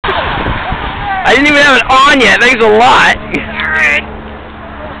I didn't even have it on yet. Thanks a lot.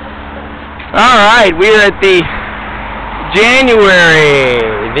 Alright, we are at the January.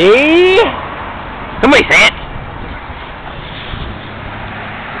 Somebody say it.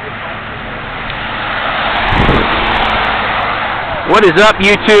 What is up,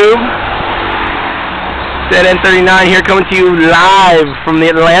 YouTube? Set N39 here, coming to you live from the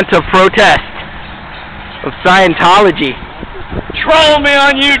Atlanta protest of Scientology. Troll me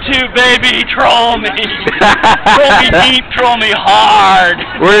on YouTube, baby! Troll me! Troll me deep, troll me hard!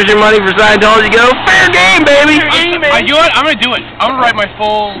 Where does your money for Scientology go? Fair game, baby! Fair game, baby. You know what? I'm gonna do it. I'm gonna write my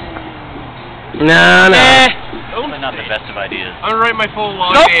full... No. Probably not the best of ideas. I'm gonna write my full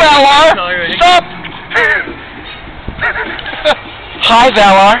log. Stop, Valar! Stop! Hi,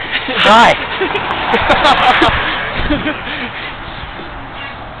 Valar. Hi.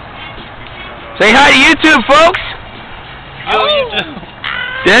 Say hi to YouTube, folks! Yo, YouTube.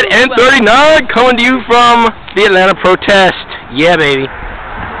 Jett N39 coming to you from the Atlanta protest. Yeah, baby.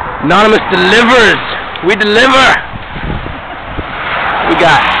 Anonymous delivers. We deliver. We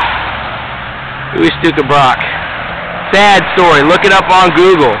got Louis Stuka Brock. Sad story. Look it up on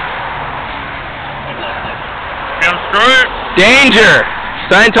Google. Danger.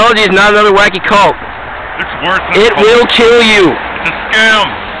 Scientology is not another wacky cult. It's worse than it will kill you. It's a scam.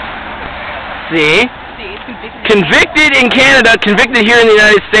 See? Convicted in Canada, convicted here in the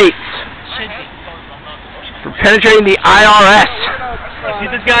United States. For penetrating the IRS. See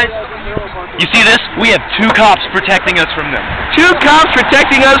this, guys? You see this? We have 2 cops protecting us from them. 2 cops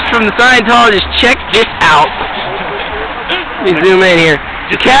protecting us from the Scientologists. Check this out. Let me zoom in here.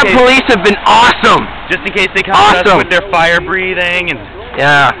 The Cab Police have been awesome. Just in case they come at us with their fire breathing and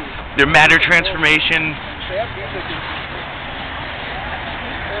their matter transformation.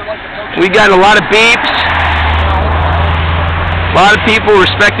 We got a lot of beeps. A lot of people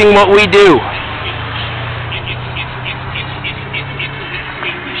respecting what we do.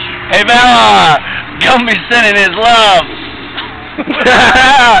 Hey, Valar, Gumby sending his love.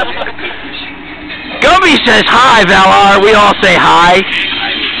 Gumby says hi, Valar. We all say hi.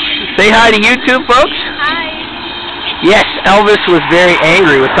 Say hi to YouTube, folks. Hi. Yes, Elvis was very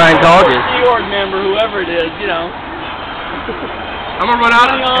angry with Scientologists. Sea Org member, whoever it is, you know. I'm gonna run out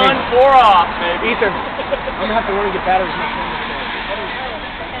of on, 4 off, baby. Ether, I'm gonna have to learn to get batteries.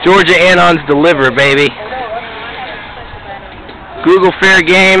 Georgia Anons deliver, baby. Google fair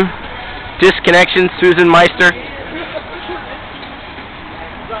game. Disconnection, Susan Meister.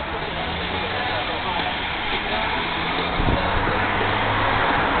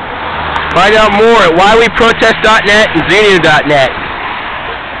 Find out more at whyweprotest.net and Xenu.net.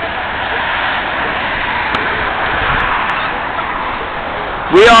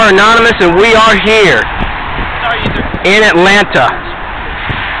 We are anonymous and we are here in Atlanta.